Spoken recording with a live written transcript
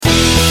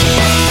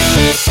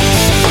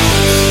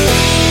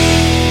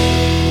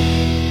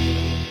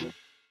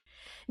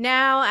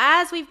Now,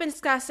 as we've been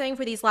discussing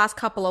for these last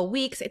couple of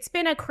weeks, it's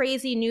been a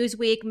crazy news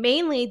week,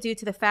 mainly due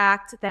to the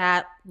fact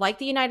that, like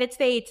the United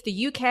States,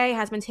 the UK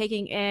has been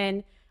taking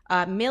in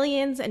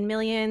millions and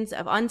millions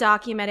of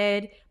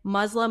undocumented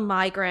Muslim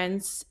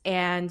migrants.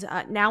 And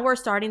now we're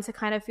starting to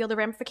kind of feel the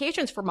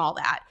ramifications from all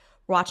that.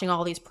 We're watching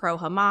all these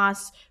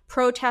pro-Hamas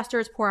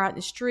protesters pour out in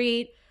the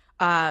street,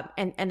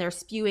 and they're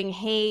spewing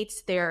hate.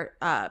 They're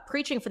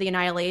preaching for the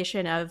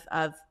annihilation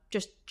of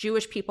just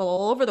Jewish people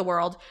all over the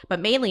world,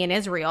 but mainly in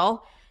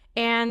Israel.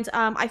 And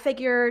I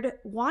figured,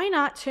 why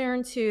not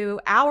turn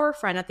to our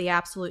friend at The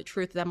Absolute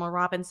Truth, Emma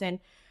Robinson,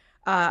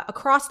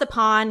 across the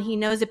pond. He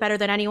knows it better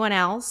than anyone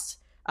else.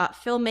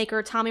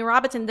 Filmmaker Tommy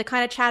Robinson, to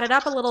kind of chat it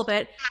up a little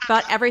bit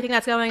about everything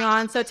that's going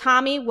on. So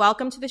Tommy,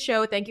 welcome to the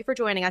show. Thank you for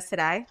joining us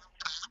today.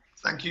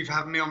 Thank you for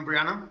having me on,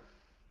 Brianna.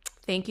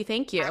 Thank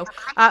you.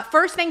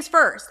 First things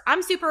first,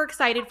 I'm super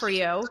excited for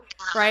you,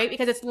 right?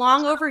 Because it's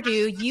long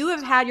overdue. You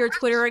have had your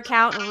Twitter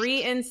account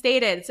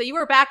reinstated. So you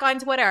were back on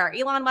Twitter.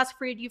 Elon Musk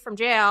freed you from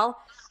jail.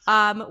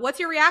 What's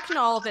your reaction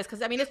to all of this?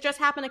 Because, I mean, this just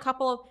happened a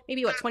couple of,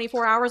 maybe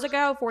 24 hours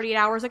ago, 48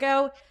 hours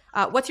ago.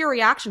 What's your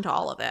reaction to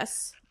all of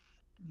this?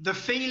 The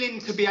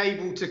feeling to be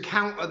able to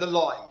counter the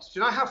lies. Do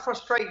you know how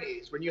frustrating it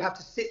is when you have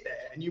to sit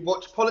there and you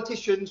watch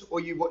politicians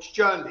or you watch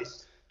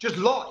journalists just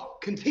lie,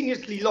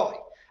 continuously lie?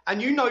 And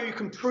you know you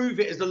can prove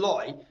it as a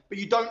lie, but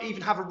you don't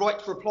even have a right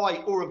to reply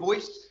or a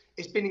voice.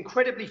 It's been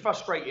incredibly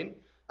frustrating.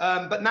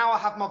 But now I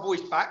have my voice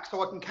back,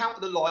 so I can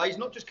counter the lies.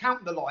 Not just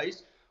counter the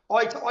lies.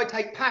 I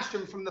take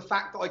passion from the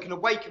fact that I can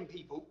awaken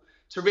people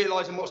to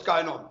realising what's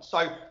going on. So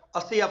I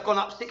see I've gone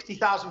up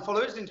 60,000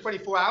 followers in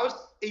 24 hours,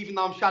 even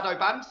though I'm shadow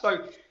banned.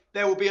 So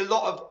there will be a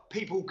lot of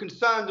people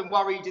concerned and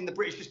worried in the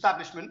British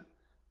establishment.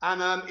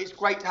 And it's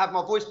great to have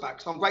my voice back.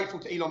 So I'm grateful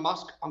to Elon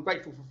Musk. I'm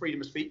grateful for freedom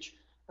of speech.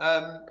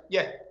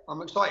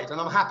 I'm excited and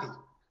I'm happy.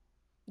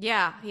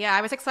 Yeah. I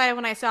was excited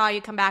when I saw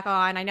you come back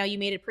on. I know you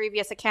made a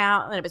previous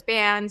account and it was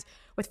banned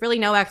with really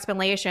no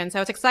explanation.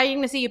 So it's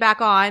exciting to see you back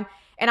on.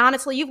 And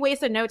honestly, you've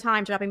wasted no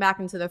time jumping back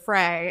into the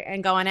fray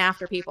and going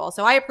after people.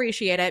 So I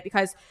appreciate it,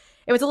 because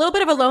it was a little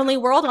bit of a lonely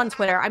world on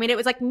Twitter. I mean, it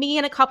was like me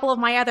and a couple of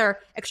my other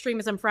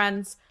extremism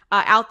friends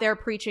out there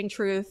preaching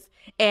truth.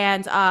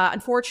 And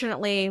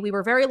unfortunately, we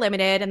were very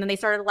limited, and then they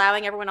started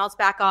allowing everyone else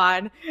back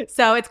on.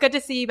 So it's good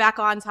to see you back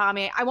on,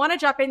 Tommy. I want to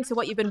jump into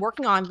what you've been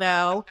working on,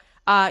 though.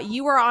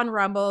 You are on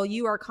Rumble.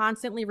 You are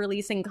constantly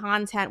releasing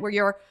content where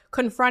you're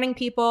confronting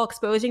people,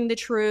 exposing the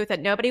truth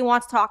that nobody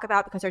wants to talk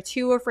about because they're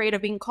too afraid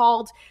of being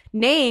called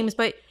names.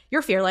 But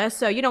you're fearless,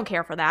 so you don't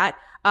care for that.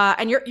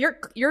 And you're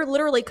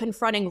literally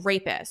confronting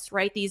rapists,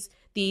 right?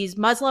 These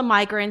Muslim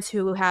migrants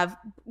who have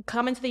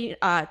come into the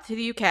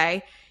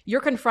UK.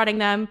 You're confronting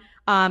them.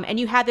 And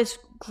you had this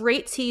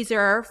great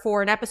teaser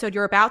for an episode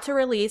you're about to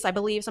release, I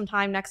believe,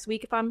 sometime next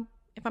week, if I'm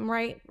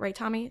right,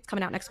 Tommy? It's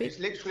coming out next week. It's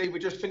literally, we're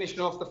just finishing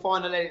off the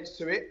final edits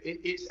to it.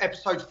 It's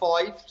episode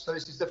 5, so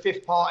this is the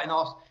 5th part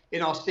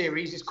in our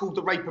series. It's called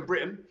The Rape of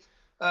Britain.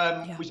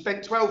 We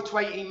spent 12 to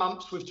 18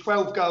 months with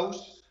 12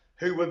 girls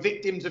who were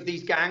victims of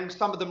these gangs.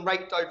 Some of them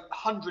raped over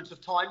hundreds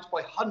of times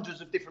by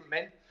hundreds of different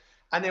men.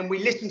 And then we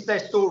listened to their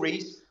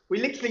stories. We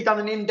literally done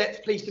an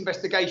in-depth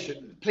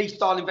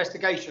police-style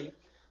investigation.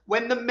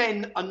 When the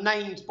men are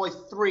named by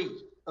 3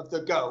 of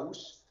the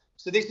girls,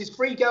 so this is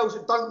 3 girls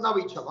that don't know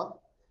each other,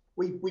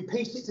 we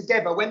piece it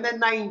together. When they're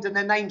named and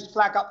their names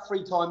flag up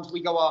 3 times,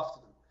 we go after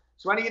them.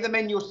 So any of the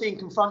men you're seeing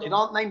confronted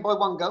aren't named by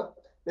 1 girl,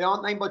 they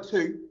aren't named by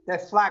 2, they're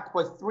flagged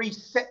by 3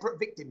 separate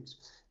victims.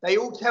 They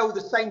all tell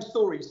the same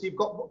story. So you've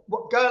got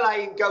girl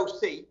A and girl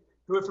C,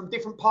 who are from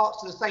different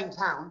parts of the same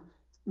town,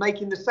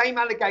 making the same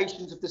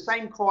allegations of the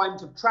same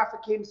crimes of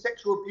trafficking,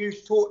 sexual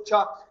abuse,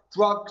 torture,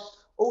 drugs,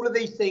 all of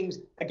these things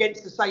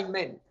against the same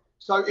men.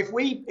 So if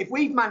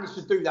we've managed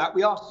to do that,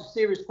 we asked a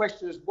serious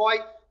question as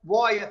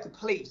why are the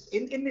police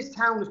in this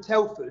town of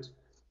Telford,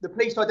 the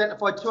police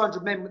identified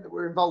 200 men that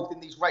were involved in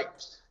these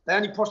rapes. They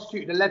only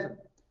prosecuted 11.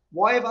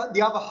 Why have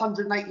the other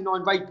 189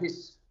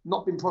 rapists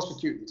not been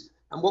prosecuted?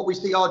 And what we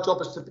see our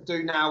job is to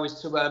do now is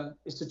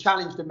to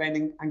challenge the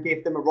men and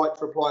give them a right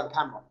to reply on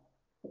camera.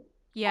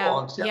 Yeah,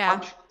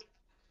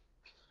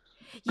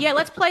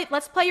 let's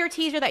play your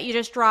teaser that you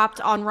just dropped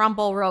on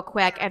Rumble real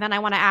quick, and then I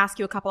want to ask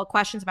you a couple of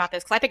questions about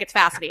this, because I think it's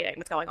fascinating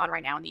what's going on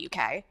right now in the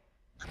UK.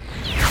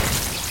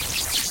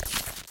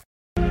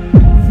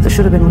 There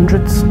should have been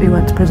hundreds who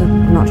went to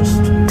prison, not just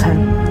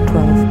 10,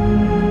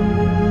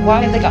 12.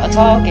 Why have they got to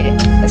target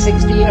a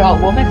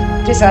 60-year-old woman,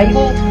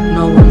 disabled?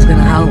 No one's going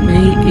to help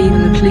me,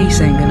 even the police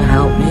ain't going to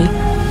help me.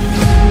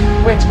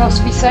 We're supposed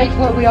to be safe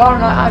where we are,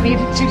 and I'm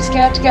even too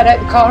scared to get out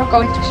of the car and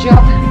go into the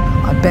shop.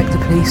 I beg the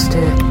police to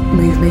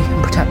move me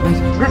and protect me.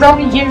 There's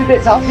only you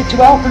that's offered to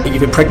help.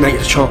 You've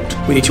impregnated a child.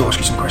 We need to ask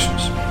you some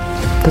questions.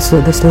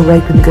 They're still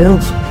raping the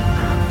girls.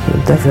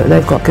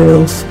 They've got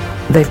girls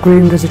they've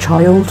groomed as a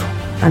child,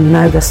 and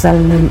now they're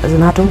selling them as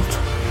an adult.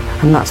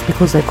 And that's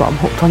because they've got them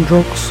hooked on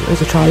drugs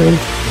as a child.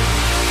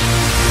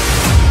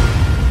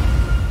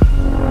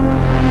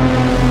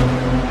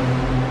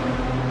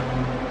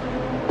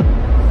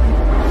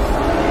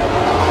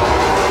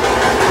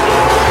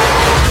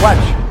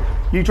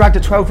 Watch. You dragged a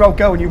 12-year-old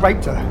girl and you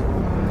raped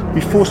her.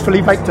 You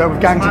forcefully raped her with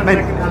gangs of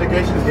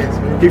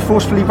men. You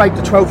forcefully raped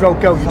a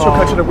 12-year-old girl. You took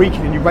her to the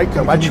weekend and you raped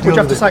her. What do you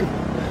have to say?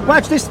 Well,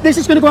 this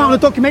is going to go out on a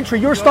documentary.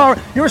 You're a star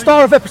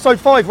of episode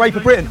 5, Rape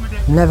of Britain.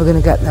 I'm never going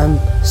to get them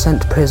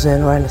sent to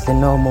prison or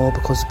anything no more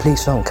because the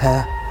police don't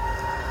care.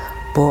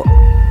 But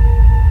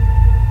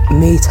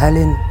me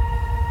telling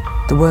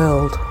the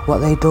world what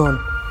they done,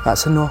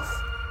 that's enough.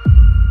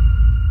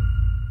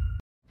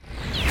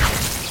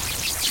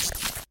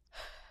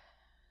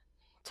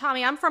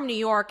 Tommy, I'm from New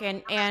York,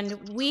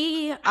 and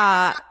we,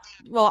 I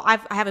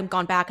haven't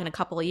gone back in a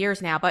couple of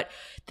years now, but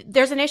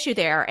there's an issue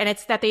there, and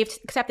it's that they've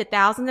accepted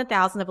thousands and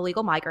thousands of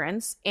illegal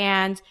migrants,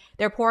 and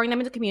they're pouring them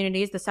into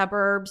communities, the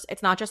suburbs.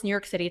 It's not just New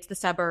York City; it's the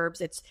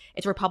suburbs. It's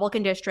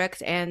Republican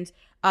districts, and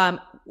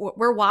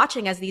we're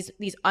watching as these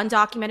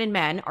undocumented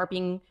men are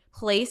being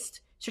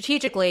placed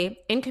strategically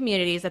in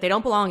communities that they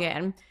don't belong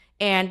in,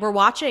 and we're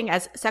watching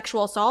as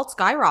sexual assaults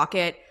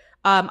skyrocket.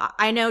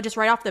 I know just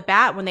right off the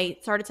bat when they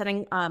started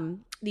sending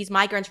these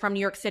migrants from New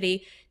York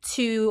City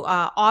to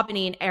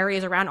Albany and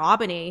areas around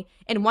Albany,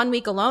 in 1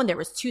 week alone, there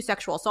was 2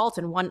 sexual assaults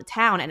in one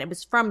town, and it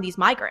was from these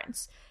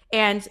migrants.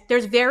 And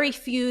there's very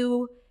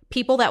few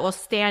people that will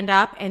stand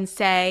up and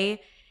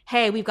say,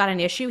 hey, we've got an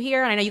issue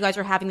here. And I know you guys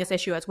are having this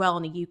issue as well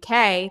in the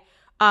UK.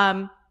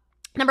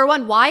 Number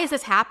one, why is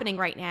this happening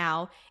right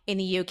now in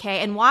the UK?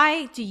 And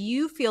why do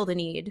you feel the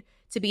need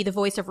to be the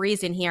voice of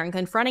reason here and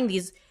confronting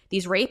these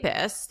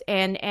rapists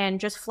and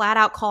just flat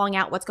out calling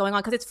out what's going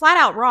on? Because it's flat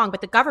out wrong,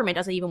 but the government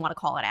doesn't even want to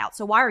call it out.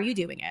 So why are you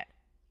doing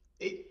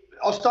it?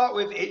 I'll start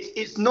with,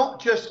 it's not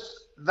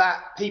just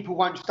that people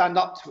won't stand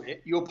up to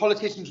it. Your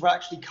politicians will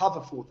actually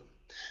cover for them.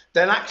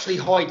 They'll actually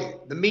hide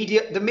it. The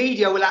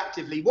media will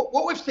actively,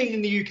 what we've seen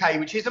in the UK,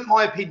 which isn't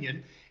my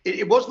opinion,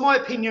 it was my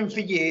opinion for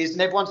years,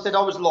 and everyone said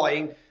I was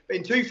lying. But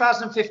in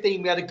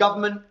 2015, we had a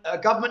government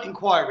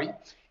inquiry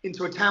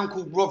into a town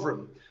called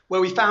Rotherham, where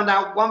we found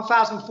out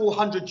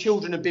 1,400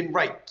 children had been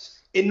raped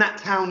in that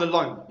town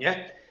alone,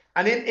 yeah?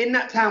 And in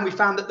that town, we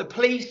found that the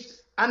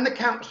police and the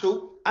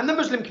council and the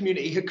Muslim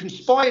community had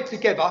conspired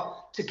together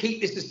to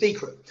keep this a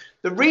secret.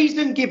 The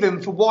reason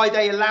given for why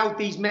they allowed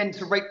these men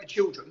to rape the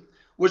children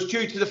was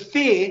due to the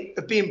fear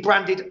of being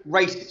branded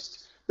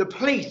racist. The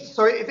police,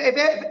 so if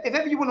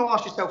ever you want to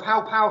ask yourself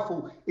how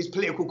powerful is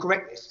political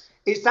correctness,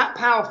 it's that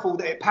powerful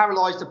that it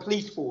paralysed the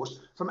police force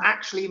from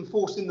actually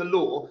enforcing the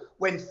law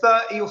when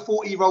 30 or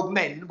 40-year-old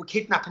men were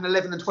kidnapping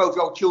 11 and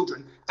 12-year-old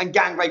children and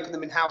gang raping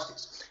them in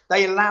houses.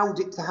 They allowed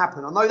it to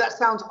happen. I know that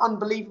sounds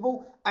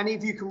unbelievable. Any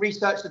of you can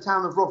research the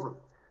town of Rotherham.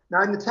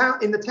 Now, in the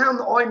town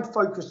that I'm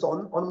focused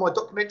on my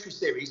documentary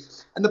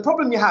series, and the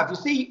problem you have, you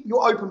see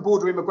your open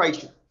border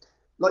immigration.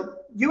 Like,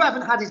 you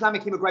haven't had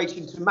Islamic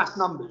immigration to mass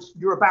numbers.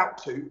 You're about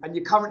to, and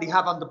you currently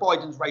have under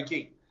Biden's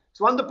regime.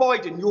 So under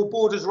Biden, your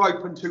borders are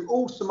open to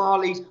all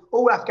Somalis,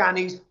 all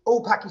Afghanis,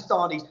 all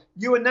Pakistanis.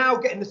 You are now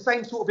getting the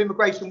same sort of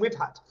immigration we've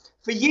had.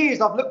 For years,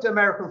 I've looked at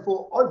America and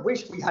thought, I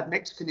wish we had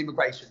Mexican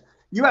immigration.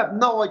 You have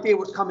no idea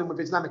what's coming with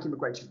Islamic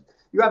immigration.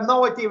 You have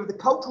no idea of the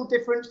cultural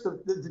difference,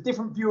 the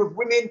different view of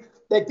women,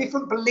 their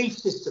different belief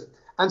system.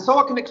 And so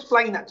I can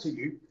explain that to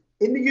you.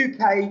 In the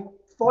UK,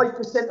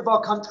 5% of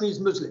our country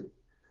is Muslim.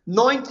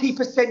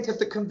 90% of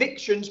the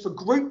convictions for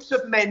groups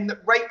of men that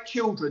rape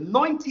children,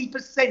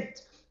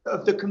 90%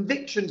 of the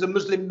convictions of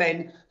Muslim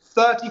men,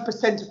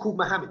 30% are called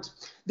Mohammed.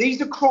 These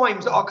are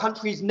crimes that our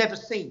country has never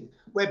seen,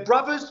 where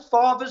brothers,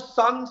 fathers,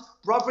 sons,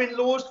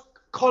 brother-in-laws,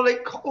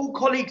 all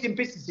colleagues in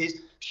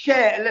businesses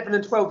share 11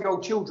 and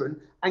 12-year-old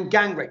children and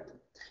gang rape them.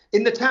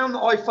 In the town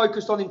that I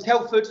focused on in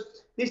Telford,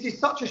 this is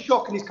such a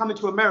shock and is coming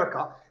to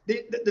America.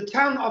 The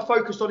town that I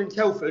focused on in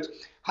Telford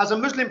has a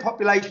Muslim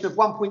population of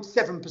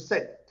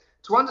 1.7%.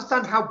 To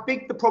understand how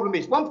big the problem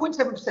is,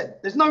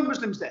 1.7%, there's no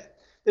Muslims there.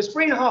 There's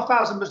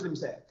 3,500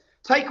 Muslims there.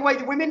 Take away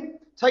the women,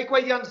 take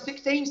away the under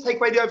 16s, take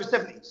away the over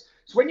 70s.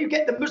 So when you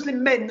get the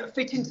Muslim men that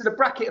fit into the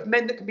bracket of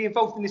men that can be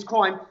involved in this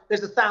crime,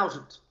 there's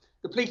 1,000.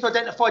 The police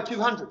identified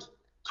 200.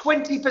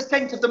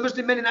 20% of the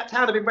Muslim men in that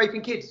town have been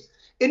raping kids.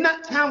 In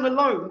that town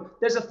alone,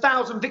 there's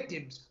 1,000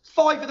 victims.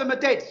 5 of them are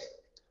dead.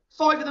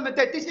 5 of them are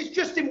dead. This is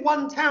just in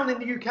one town in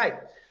the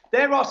UK.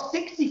 There are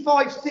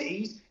 65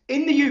 cities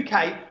in the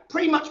UK,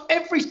 pretty much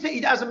every city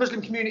that has a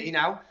Muslim community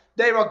now.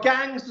 There are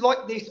gangs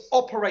like this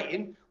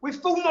operating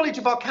with full knowledge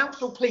of our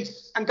council,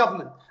 police and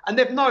government. And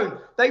they've known.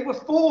 They were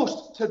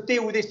forced to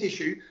deal with this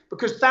issue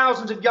because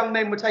thousands of young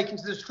men were taken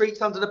to the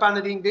streets under the banner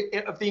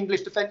of the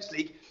English Defence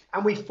League.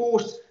 And we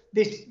forced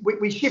this,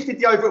 we shifted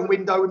the Overton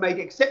window, we made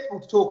it acceptable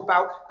to talk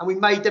about, and we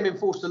made them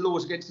enforce the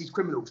laws against these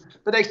criminals.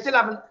 But they still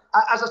haven't,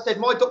 as I said,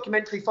 my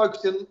documentary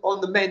focusing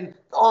on the men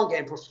that aren't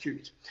getting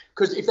prosecuted.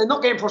 Because if they're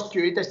not getting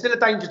prosecuted, they're still a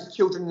danger to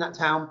children in that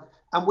town.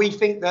 And we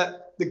think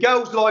that the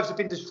girls' lives have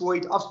been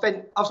destroyed. I've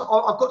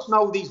got to know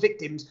all these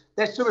victims.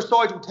 They're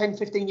suicidal 10,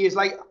 15 years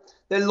later.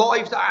 Their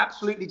lives are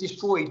absolutely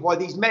destroyed while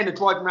these men are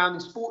driving around in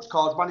sports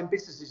cars running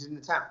businesses in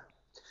the town.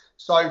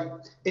 So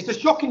it's a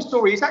shocking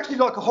story. It's actually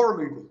like a horror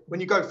movie when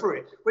you go through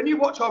it. When you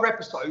watch our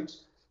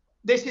episodes,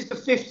 this is the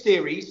 5th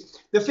series.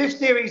 The 5th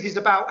series is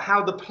about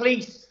how the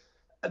police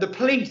the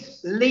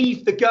police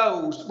leave the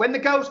girls, when the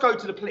girls go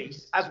to the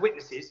police as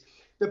witnesses,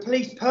 the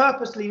police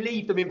purposely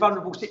leave them in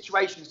vulnerable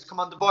situations to come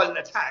under violent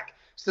attack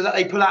so that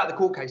they pull out of the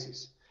court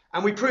cases.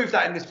 And we prove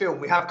that in this film.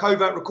 We have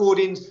covert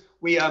recordings.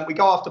 We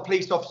go after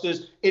police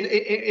officers.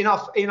 In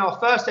our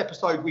first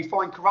episode, we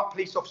find corrupt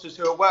police officers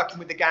who are working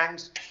with the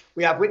gangs.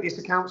 We have witness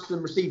accounts of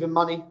them receiving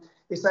money.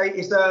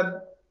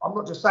 I'm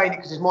not just saying it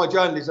because it's my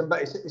journalism,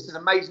 but it's an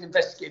amazing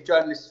investigative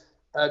journalist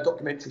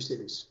documentary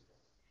series.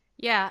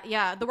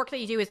 Yeah. The work that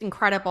you do is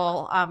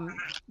incredible.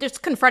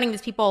 Just confronting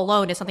these people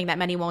alone is something that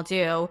many won't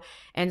do.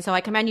 And so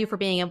I commend you for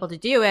being able to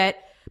do it.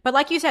 But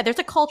like you said, there's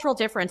a cultural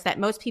difference that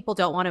most people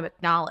don't want to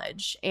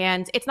acknowledge.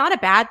 And it's not a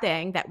bad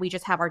thing that we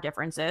just have our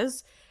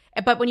differences.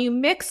 But when you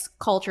mix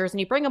cultures and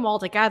you bring them all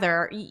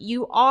together,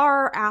 you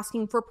are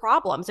asking for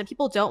problems, and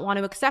people don't want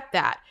to accept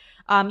that.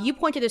 You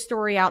pointed this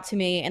story out to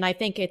me, and I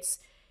think it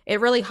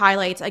really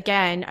highlights,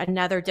 again,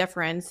 another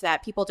difference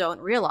that people don't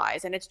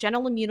realize, and it's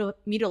genital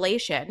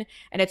mutilation,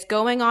 and it's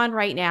going on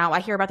right now. I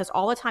hear about this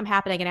all the time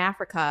happening in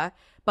Africa,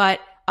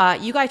 but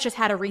you guys just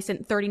had a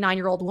recent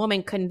 39-year-old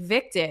woman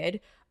convicted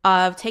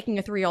of taking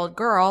a 3-year-old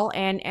girl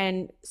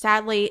and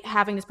sadly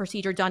having this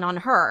procedure done on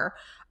her.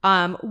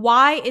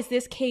 Why is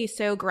this case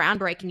so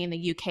groundbreaking in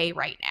the UK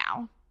right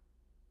now?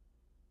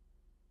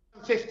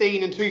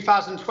 2015 and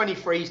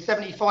 2023,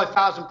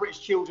 75,000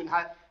 British children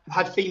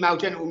had female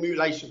genital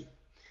mutilation.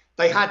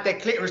 They had their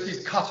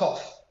clitorises cut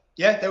off.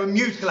 Yeah, they were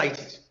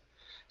mutilated.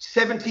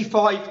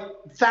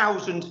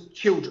 75,000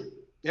 children.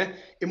 Yeah,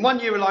 in 1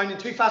 year alone, in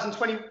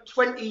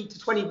 2020 to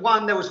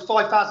 21, there was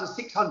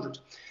 5,600.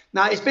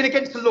 Now, it's been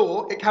against the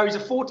law. It carries a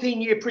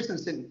 14-year prison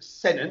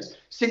sentence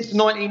since the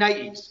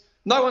 1980s.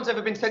 No one's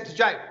ever been sent to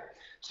jail.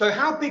 So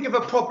how big of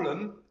a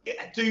problem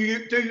do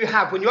you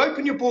have when you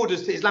open your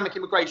borders to Islamic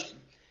immigration?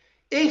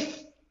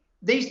 If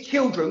these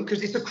children,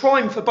 because it's a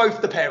crime for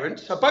both the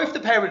parents, so both the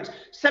parents,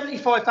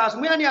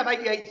 75,000, we only have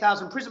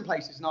 88,000 prison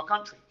places in our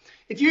country.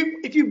 If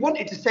you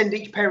wanted to send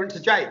each parent to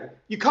jail,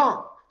 you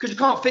can't, because you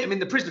can't fit them in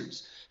the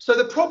prisons. So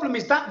the problem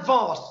is that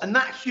vast and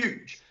that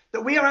huge that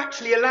we are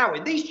actually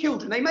allowing these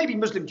children, they may be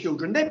Muslim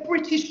children, they're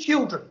British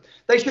children.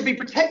 They should be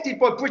protected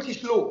by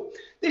British law.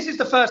 This is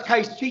the first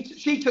case.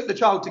 She took the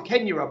child to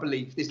Kenya, I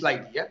believe, this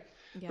lady, yeah?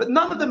 But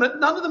none of them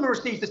have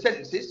received the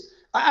sentences.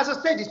 As I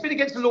said, it's been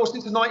against the law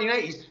since the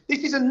 1980s.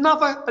 This is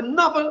another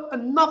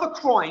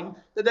crime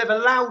that they've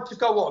allowed to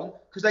go on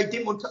because they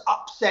didn't want to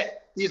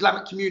upset the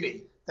Islamic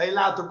community. They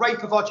allowed the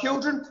rape of our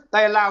children.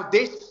 They allowed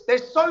this.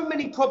 There's so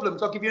many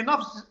problems. I'll give you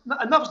another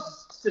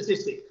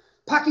statistic.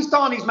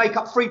 Pakistanis make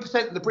up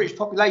 3% of the British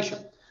population.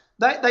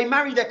 They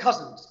marry their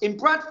cousins. In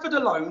Bradford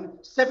alone,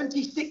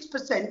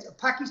 76% of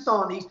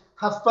Pakistanis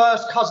have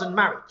first cousin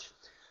marriage.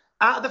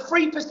 Out of the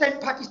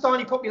 3%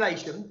 Pakistani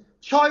population,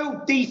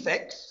 child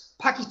defects,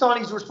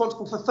 Pakistanis are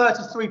responsible for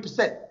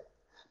 33%.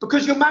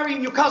 Because you're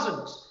marrying your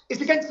cousins.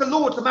 It's against the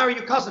law to marry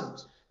your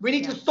cousins. We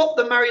need to stop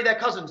them marrying their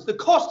cousins. The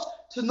cost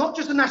to not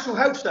just the National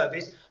Health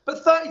Service,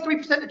 but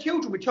 33% of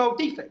children with child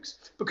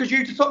defects. Because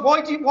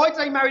why do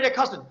they marry their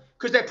cousin?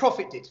 Because their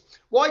prophet did.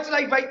 Why do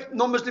they rape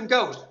non-Muslim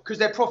girls? Because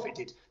their prophet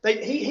did.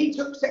 He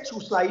took sexual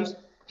slaves.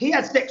 He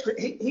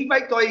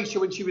raped Aisha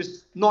when she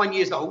was 9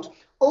 years old.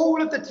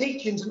 All of the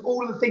teachings and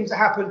all of the things that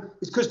happen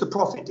is because the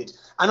prophet did.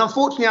 And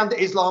unfortunately, under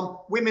Islam,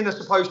 women are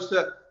supposed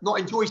to not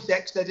enjoy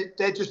sex.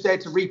 They're just there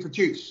to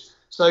reproduce.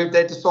 So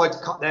they decide to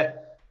cut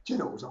their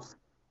genitals off.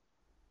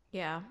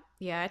 Yeah,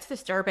 it's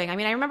disturbing. I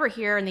mean, I remember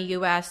here in the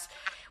U.S.,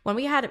 when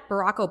we had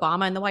Barack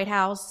Obama in the White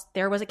House,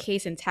 there was a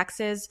case in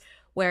Texas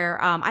where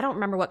I don't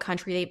remember what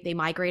country they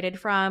migrated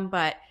from,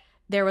 but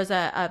there was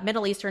a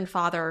Middle Eastern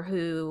father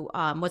who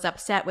was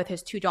upset with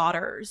his 2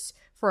 daughters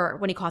for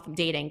when he caught them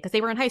dating, because they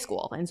were in high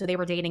school. And so they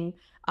were dating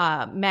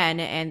men,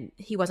 and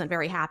he wasn't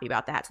very happy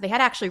about that. So they had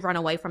actually run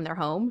away from their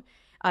home.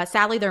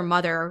 Sadly, their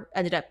mother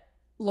ended up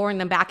luring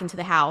them back into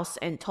the house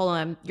and told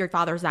them, your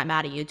father's not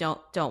mad at you.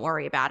 Don't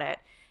worry about it.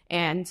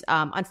 And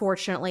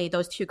unfortunately,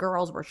 those 2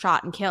 girls were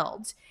shot and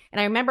killed. And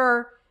I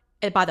remember,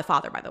 by the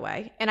father, by the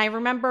way, and I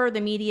remember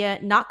the media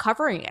not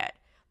covering it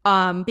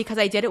because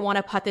I didn't want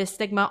to put this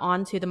stigma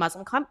onto the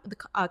Muslim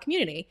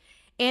community.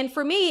 And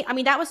for me, I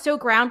mean, that was so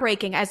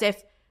groundbreaking, as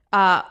if,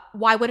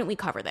 why wouldn't we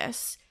cover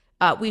this?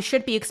 We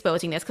should be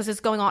exposing this because it's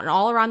going on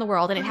all around the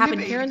world, and it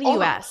happened here in the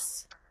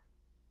U.S.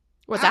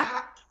 What's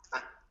that?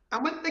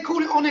 And when they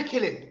call it honour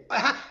killing,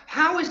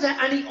 how is there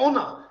any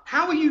honour?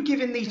 How are you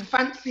giving these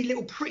fancy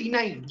little pretty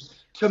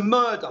names to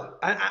murder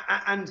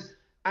and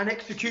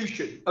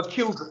execution of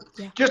children?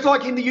 Yeah. Just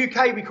like in the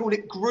UK, we call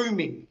it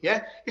grooming.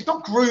 Yeah, it's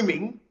not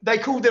grooming. They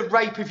call the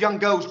rape of young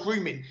girls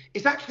grooming.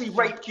 It's actually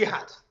rape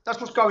jihad. That's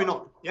what's going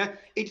on. Yeah,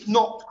 it's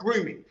not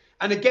grooming.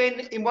 And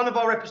again, in one of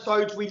our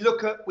episodes, we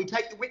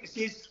take the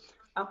witnesses,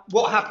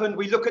 what happened.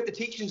 We look at the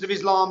teachings of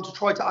Islam to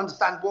try to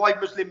understand why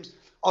Muslims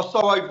are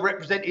so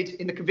overrepresented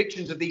in the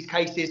convictions of these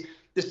cases.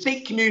 The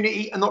Sikh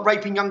community are not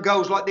raping young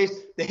girls like this.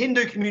 The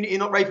Hindu community are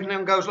not raping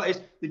young girls like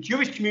this. The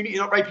Jewish community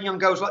are not raping young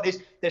girls like this.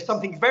 There's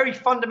something very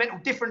fundamental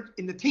different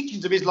in the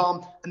teachings of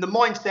Islam and the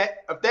mindset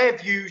of their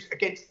views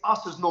against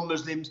us as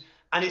non-Muslims.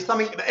 And it's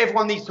something that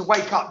everyone needs to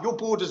wake up. Your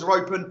borders are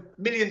open.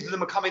 Millions of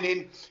them are coming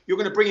in. You're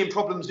going to bring in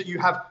problems that you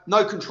have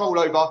no control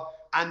over.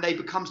 And they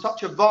become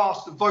such a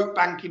vast vote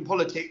bank in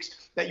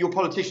politics that your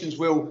politicians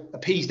will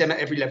appease them at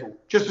every level,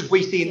 just as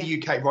we see in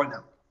the UK right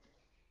now.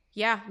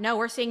 Yeah, no,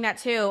 we're seeing that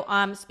too.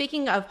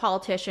 Speaking of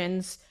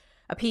politicians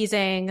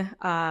appeasing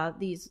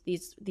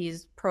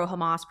these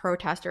pro-Hamas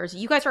protesters,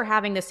 you guys are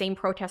having the same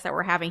protests that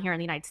we're having here in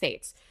the United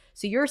States.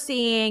 So you're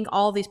seeing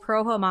all these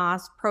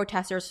pro-Hamas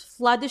protesters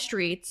flood the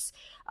streets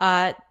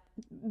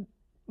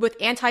with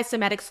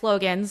anti-Semitic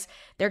slogans.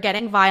 They're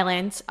getting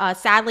violent.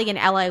 Sadly, in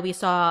LA, we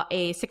saw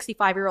a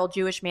 65-year-old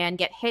Jewish man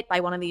get hit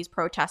by one of these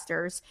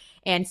protesters,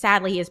 and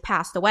sadly, he has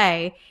passed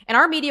away. And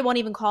our media won't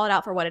even call it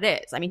out for what it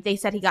is. I mean, they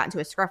said he got into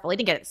a scuffle. He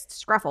didn't get a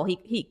scuffle.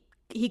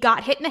 He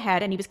got hit in the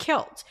head, and he was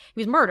killed.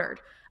 He was murdered.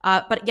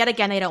 But yet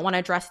again, they don't want to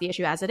address the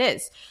issue as it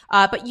is.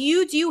 But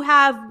you do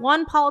have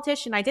one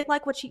politician. I did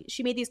like what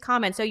she made these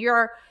comments. So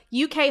your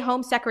UK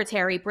Home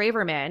Secretary,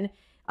 Braverman,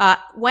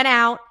 went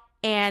out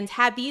and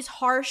had these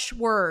harsh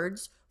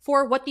words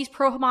for what these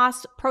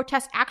pro-Hamas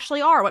protests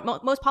actually are,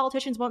 what most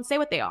politicians won't say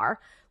what they are.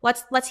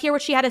 Let's hear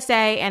what she had to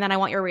say, and then I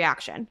want your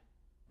reaction.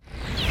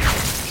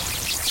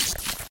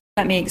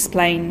 Let me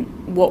explain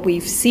what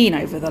we've seen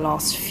over the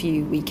last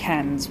few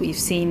weekends. We've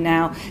seen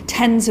now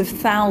tens of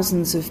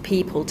thousands of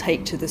people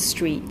take to the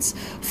streets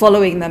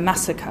following the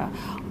massacre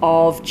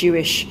of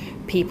Jewish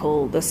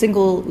people, the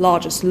single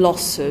largest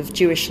loss of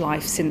Jewish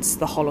life since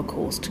the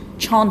Holocaust,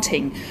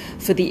 chanting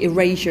for the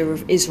erasure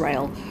of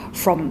Israel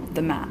from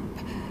the map.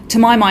 To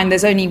my mind,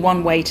 there's only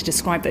one way to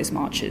describe those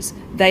marches.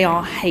 They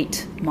are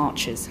hate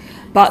marches.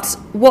 But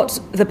what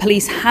the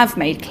police have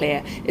made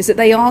clear is that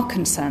they are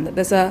concerned that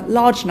there's a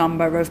large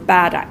number of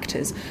bad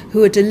actors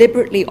who are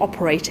deliberately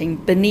operating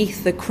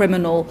beneath the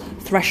criminal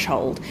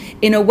threshold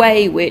in a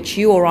way which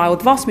you or I, or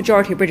the vast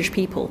majority of British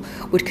people,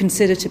 would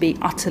consider to be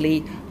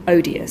utterly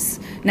odious.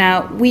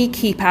 Now, we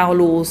keep our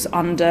laws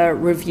under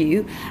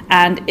review,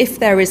 and if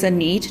there is a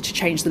need to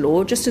change the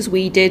law, just as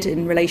we did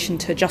in relation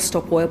to Just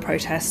Stop Oil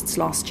protests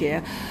last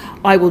year,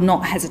 I will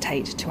not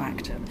hesitate to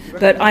act.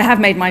 But I have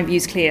made my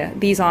views clear.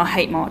 These are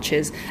hate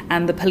marches,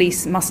 and the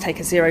police must take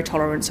a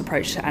zero-tolerance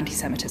approach to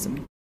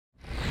anti-Semitism.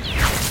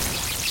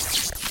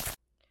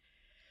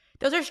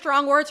 Those are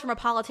strong words from a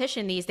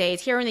politician these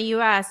days. Here in the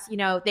U.S., you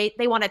know, they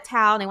want to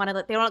tell, and they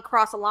want to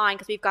cross a line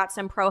because we've got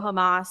some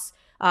pro-Hamas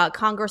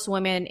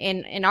congresswomen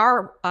in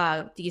our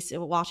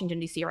Washington,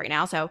 D.C. right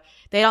now, so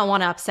they don't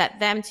want to upset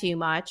them too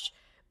much.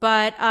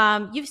 But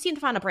you've seemed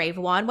to find a brave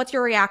one. What's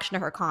your reaction to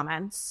her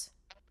comments?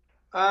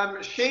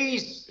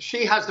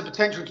 She has the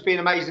potential to be an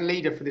amazing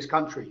leader for this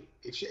country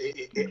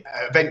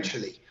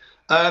eventually.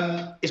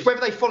 It's whether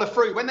they follow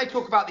through. When they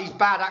talk about these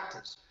bad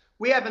actors,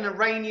 we have an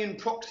Iranian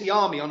proxy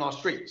army on our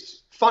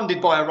streets,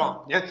 funded by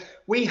Iran. Yeah,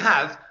 we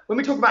have, when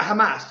we talk about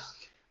Hamas,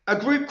 a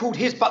group called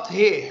Hizb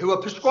ut-Tahrir, who are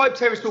a prescribed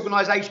terrorist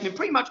organisation in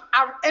pretty much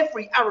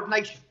every Arab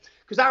nation,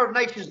 because Arab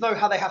nations know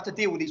how they have to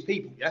deal with these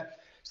people. Yeah.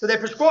 So they're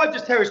prescribed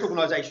as terrorist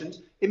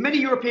organisations. In many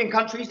European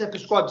countries, they're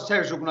prescribed as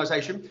terrorist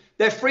organisation.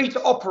 They're free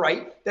to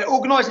operate. They're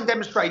organising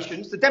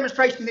demonstrations. The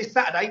demonstration this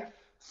Saturday,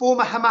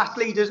 former Hamas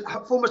leaders,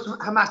 former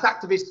Hamas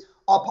activists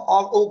are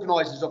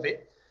organisers of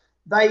it.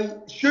 They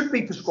should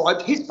be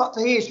prescribed. Hizb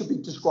ut-Tahrir should be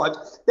prescribed.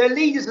 Their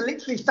leaders are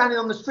literally standing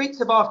on the streets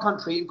of our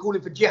country and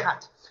calling for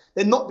jihad.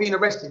 They're not being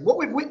arrested. What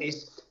we've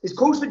witnessed is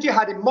calls for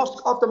jihad in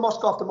mosque after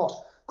mosque after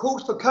mosque.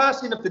 Calls for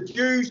cursing of the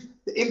Jews,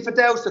 the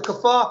infidels, the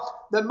kafar,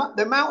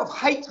 the amount of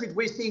hatred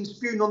we're seeing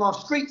spewed on our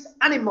streets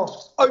and in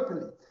mosques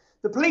openly.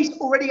 The police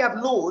already have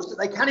laws that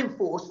they can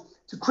enforce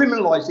to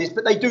criminalise this,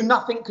 but they do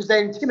nothing because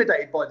they're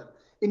intimidated by them.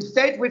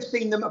 Instead, we've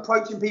seen them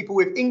approaching people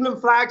with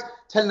England flags,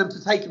 telling them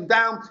to take them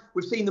down.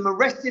 We've seen them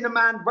arresting a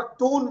man,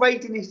 dawn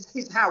raiding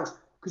his house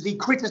because he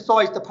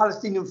criticised the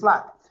Palestinian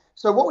flag.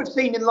 So what we've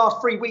seen in the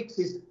last 3 weeks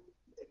is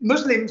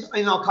Muslims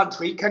in our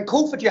country can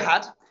call for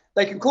jihad.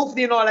 They can call for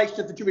the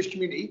annihilation of the Jewish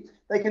community.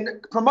 They can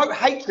promote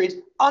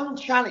hatred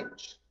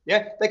unchallenged.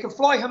 Yeah, they can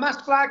fly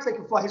Hamas flags. They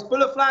can fly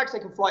Hezbollah flags. They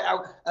can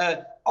fly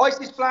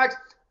ISIS flags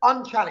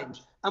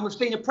unchallenged. And we've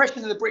seen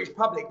oppression of the British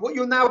public. What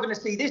you're now going to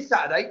see this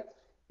Saturday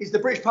is the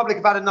British public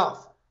have had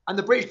enough. And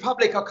the British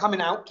public are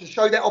coming out to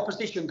show their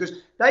opposition because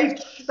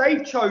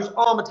they've chose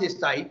Armistice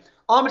Day.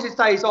 Armistice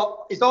Day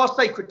is our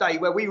sacred day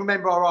where we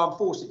remember our armed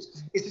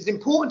forces. It's as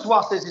important to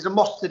us as is a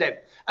mosque to them,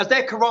 as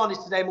their Quran is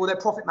to them or their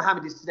Prophet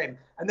Muhammad is to them.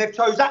 And they've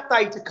chose that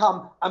day to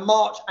come and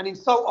march and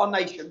insult our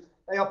nation.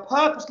 They are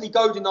purposely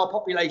goading our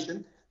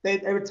population.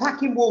 They're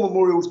attacking war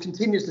memorials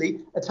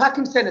continuously,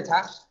 attacking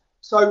cenotaphs.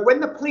 So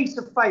when the police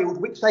have failed,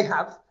 which they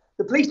have,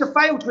 the police have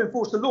failed to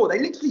enforce the law. They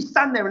literally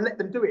stand there and let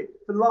them do it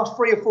for the last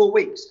 3 or 4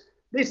 weeks.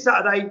 This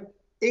Saturday,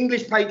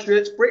 English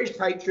patriots, British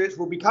patriots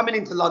will be coming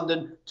into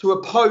London to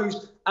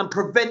oppose and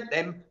prevent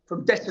them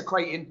from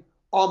desecrating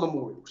our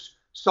memorials.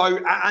 So,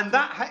 and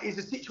that is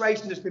a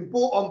situation that's been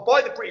brought on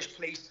by the British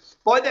police,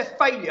 by their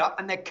failure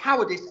and their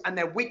cowardice and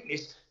their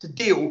weakness to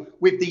deal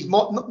with these,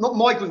 not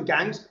migrant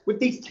gangs, with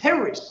these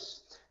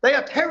terrorists. They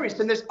are terrorists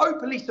and they're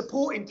openly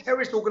supporting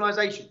terrorist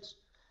organisations.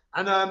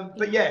 And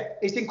but yeah,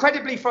 it's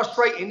incredibly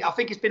frustrating. I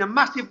think it's been a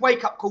massive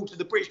wake-up call to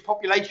the British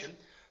population,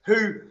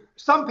 who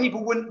some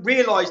people wouldn't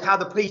realise how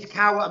the police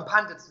cower and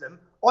pander to them.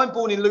 I'm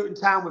born in Luton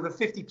Town with a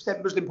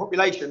 50% Muslim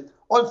population.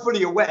 I'm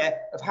fully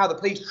aware of how the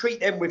police treat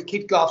them with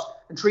kid gloves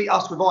and treat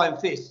us with iron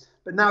fists.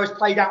 But now it's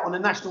played out on a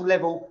national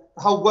level.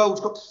 The whole world's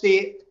got to see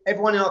it.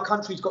 Everyone in our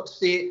country's got to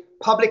see it.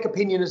 Public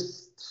opinion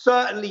has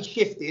certainly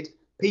shifted.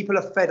 People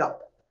are fed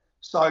up.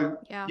 So,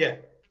 yeah.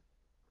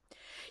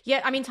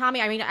 Yeah, I mean,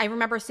 Tommy, I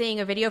remember seeing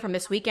a video from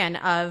this weekend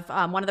of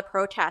one of the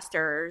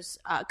protesters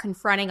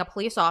confronting a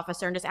police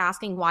officer and just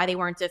asking why they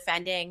weren't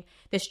defending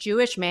this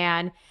Jewish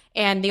man.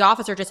 And the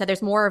officer just said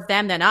there's more of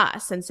them than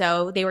us. And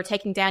so they were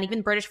taking down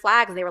even British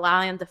flags. They were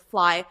allowing them to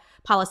fly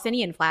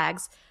Palestinian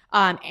flags.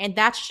 And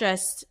that's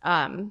just,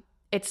 I'll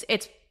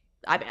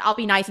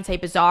be nice and say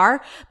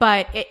bizarre,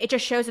 but it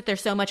just shows that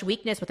there's so much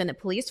weakness within the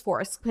police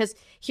force, because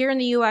here in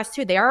the U.S.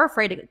 too, they are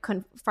afraid to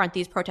confront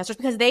these protesters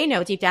because they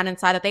know deep down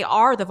inside that they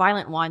are the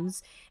violent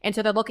ones. And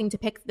so they're looking to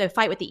pick the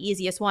fight with the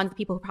easiest ones, the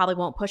people who probably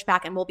won't push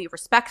back and will be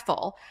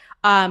respectful.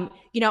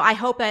 I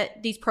hope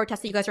that these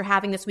protests that you guys are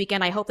having this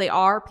weekend, I hope they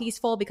are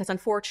peaceful, because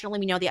unfortunately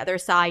we know the other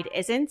side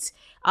isn't.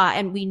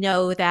 And we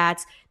know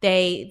that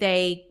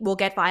they will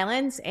get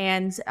violence.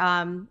 And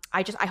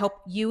I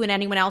hope you and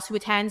anyone else who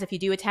attends, if you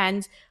do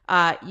attend,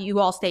 you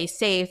all stay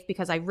safe,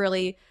 because I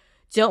really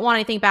don't want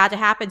anything bad to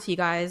happen to you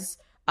guys.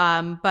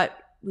 But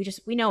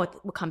we know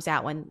what comes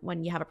out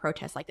when you have a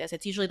protest like this.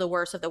 It's usually the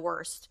worst of the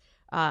worst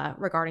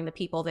regarding the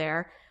people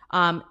there.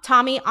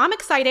 Tommy, I'm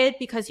excited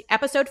because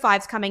episode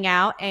 5's coming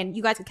out, and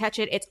you guys can catch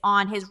it. It's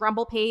on his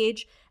Rumble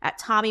page at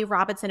Tommy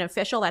Robinson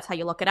Official. That's how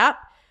you look it up.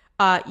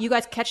 You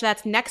guys catch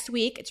that next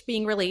week. It's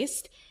being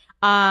released.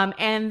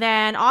 And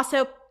then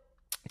also,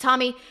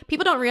 Tommy,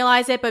 people don't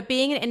realize it, but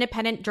being an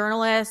independent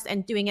journalist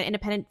and doing an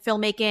independent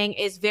filmmaking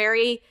is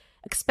very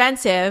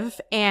expensive,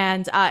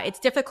 and it's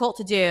difficult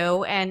to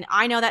do. And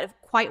I know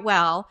that quite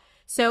well.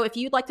 So if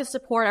you'd like to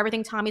support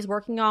everything Tommy's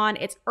working on,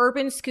 it's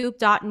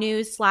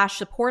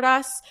urbanscoop.news/support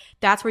us.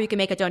 That's where you can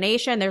make a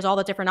donation. There's all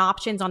the different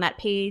options on that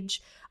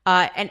page.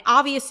 And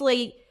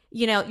obviously,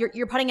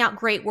 you're putting out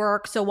great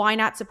work, so why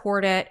not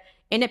support it?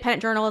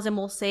 Independent journalism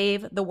will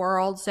save the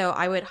world. So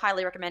I would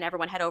highly recommend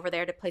everyone head over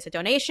there to place a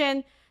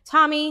donation.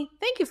 Tommy,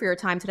 thank you for your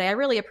time today. I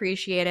really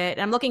appreciate it.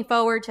 And I'm looking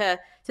forward to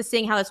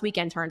seeing how this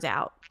weekend turns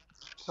out.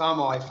 So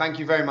am I. Thank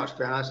you very much,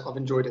 Brianna. I've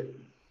enjoyed it.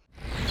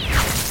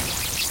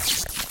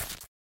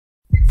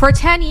 For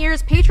 10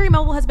 years, Patriot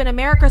Mobile has been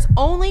America's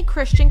only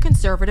Christian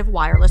conservative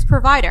wireless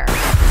provider.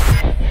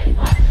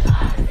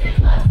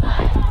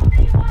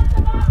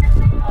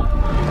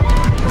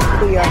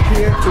 We are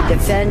here to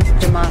defend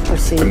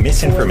democracy. The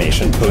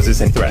misinformation poses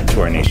a threat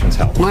to our nation's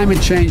health.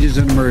 Climate change is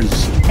an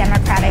emergency.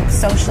 Democratic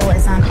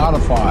socialism.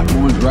 Codify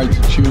one's right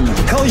to choose.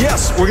 Hell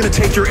yes, we're going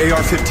to take your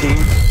AR-15.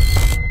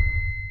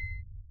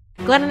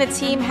 Glenn and the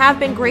team have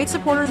been great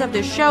supporters of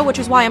this show, which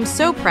is why I'm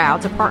so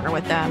proud to partner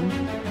with them.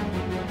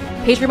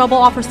 Patriot Mobile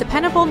offers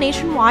dependable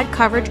nationwide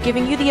coverage,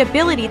 giving you the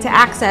ability to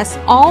access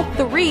all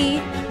 3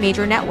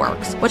 major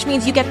networks, which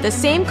means you get the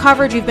same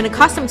coverage you've been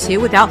accustomed to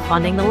without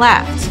funding the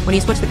left. When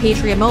you switch to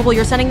Patriot Mobile,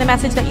 you're sending the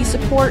message that you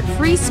support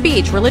free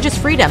speech, religious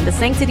freedom, the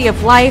sanctity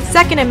of life,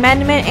 Second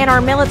Amendment, and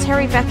our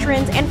military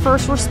veterans and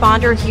first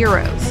responder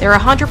heroes. Their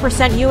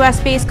 100%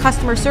 US-based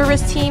customer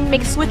service team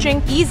makes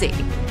switching easy.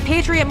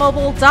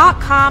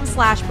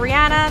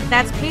 PatriotMobile.com/Brianna.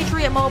 That's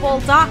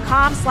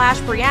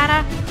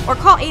PatriotMobile.com/Brianna, or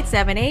call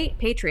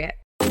 878-PATRIOT.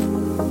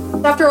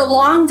 After a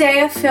long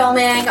day of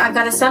filming, I've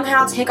got to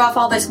somehow take off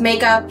all this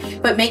makeup,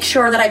 but make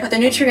sure that I put the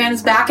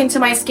nutrients back into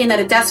my skin that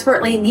it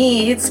desperately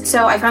needs.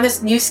 So I found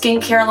this new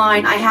skincare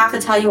line. I have to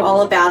tell you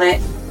all about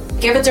it.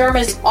 Givaderm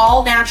is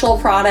all natural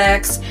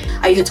products.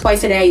 I use it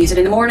twice a day. I use it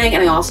in the morning,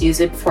 and I also use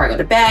it before I go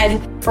to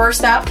bed.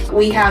 First up,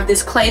 we have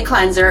this clay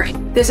cleanser.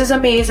 This is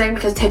amazing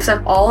because it takes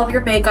up all of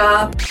your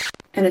makeup,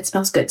 and it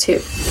smells good too.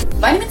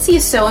 Vitamin C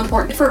is so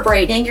important for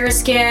brightening your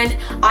skin.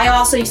 I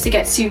also used to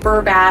get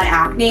super bad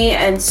acne,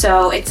 and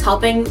so it's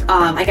helping,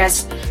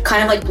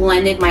 kind of like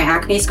blending my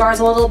acne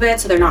scars a little bit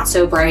so they're not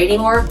so bright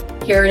anymore.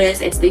 Here it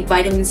is. It's the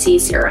vitamin C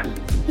serum.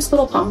 Just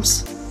little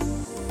pumps,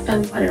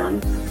 and put it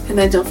on. And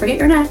then don't forget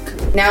your neck.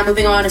 Now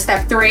moving on to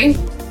step 3.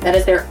 That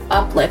is their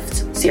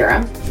Uplift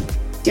serum.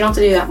 You don't have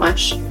to do that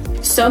much.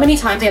 So many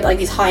times I had like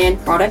these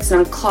high-end products and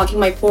I'm clogging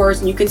my pores,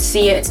 and you can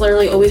see it. It's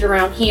literally always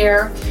around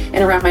here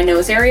and around my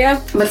nose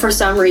area. But for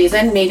some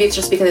reason, maybe it's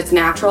just because it's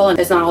natural and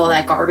it's not all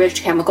that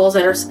garbage chemicals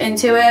that are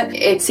into it,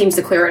 it seems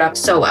to clear it up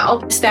so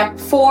well. Step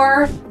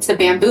 4, it's the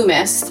bamboo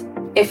mist.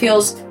 It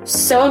feels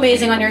so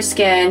amazing on your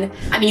skin.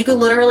 I mean, you could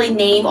literally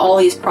name all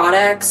these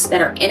products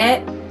that are in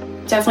it.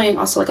 Definitely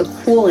also like a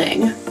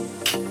cooling.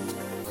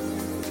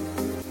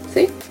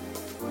 See?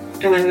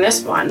 And then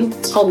this one,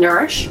 it's called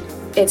Nourish.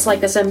 It's like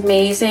this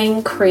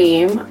amazing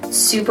cream,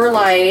 super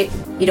light.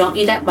 You don't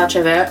need that much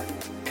of it.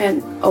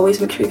 And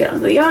always make sure you get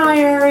under the eye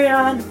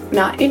area,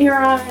 not in your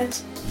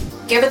eyes.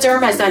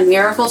 Givaderm has done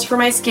miracles for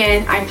my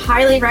skin. I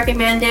highly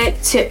recommend it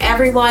to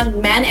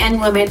everyone, men and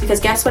women, because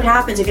guess what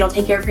happens if you don't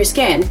take care of your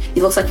skin?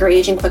 It looks like you're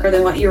aging quicker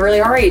than what you really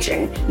are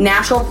aging.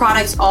 Natural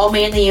products, all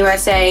made in the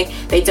USA.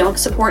 They don't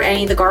support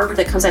any of the garbage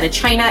that comes out of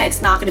China.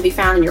 It's not going to be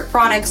found in your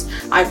products.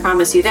 I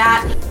promise you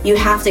that. You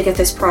have to get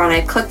this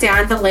product. Click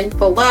down the link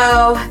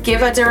below.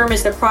 Givaderm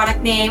is the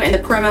product name, and the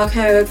promo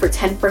code for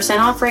 10%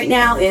 off right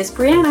now is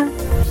Brianna.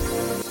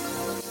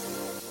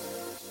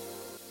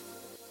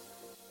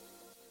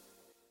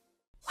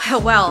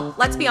 Well,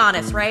 let's be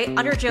honest, right?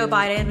 Under Joe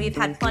Biden, we've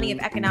had plenty of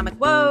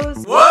economic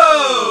woes.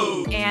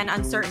 Whoa! And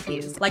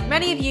uncertainties. Like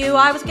many of you,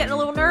 I was getting a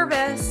little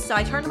nervous, so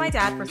I turned to my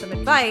dad for some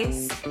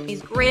advice.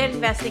 He's great at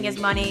investing his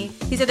money.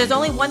 He said there's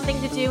only one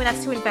thing to do, and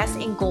that's to invest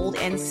in gold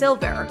and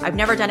silver. I've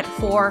never done it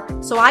before,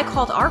 so I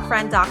called our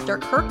friend Dr.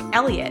 Kirk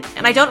Elliott.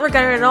 And I don't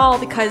regret it at all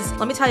because,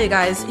 let me tell you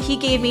guys, he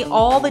gave me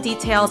all the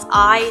details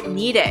I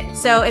needed.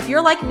 So if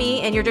you're like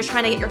me and you're just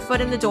trying to get your foot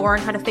in the door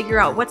and trying to figure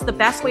out what's the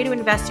best way to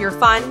invest your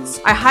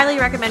funds, I highly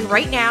recommend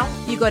right now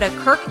you go to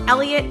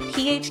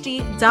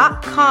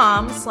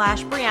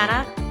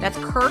kirkelliottphd.com/Brianna. That's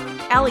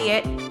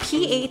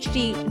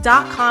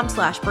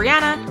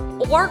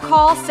kirkelliottphd.com/Brianna, or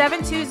call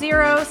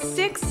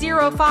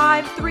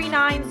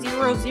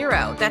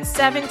 720-605-3900. That's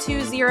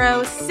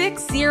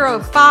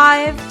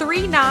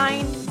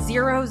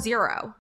 720-605-3900.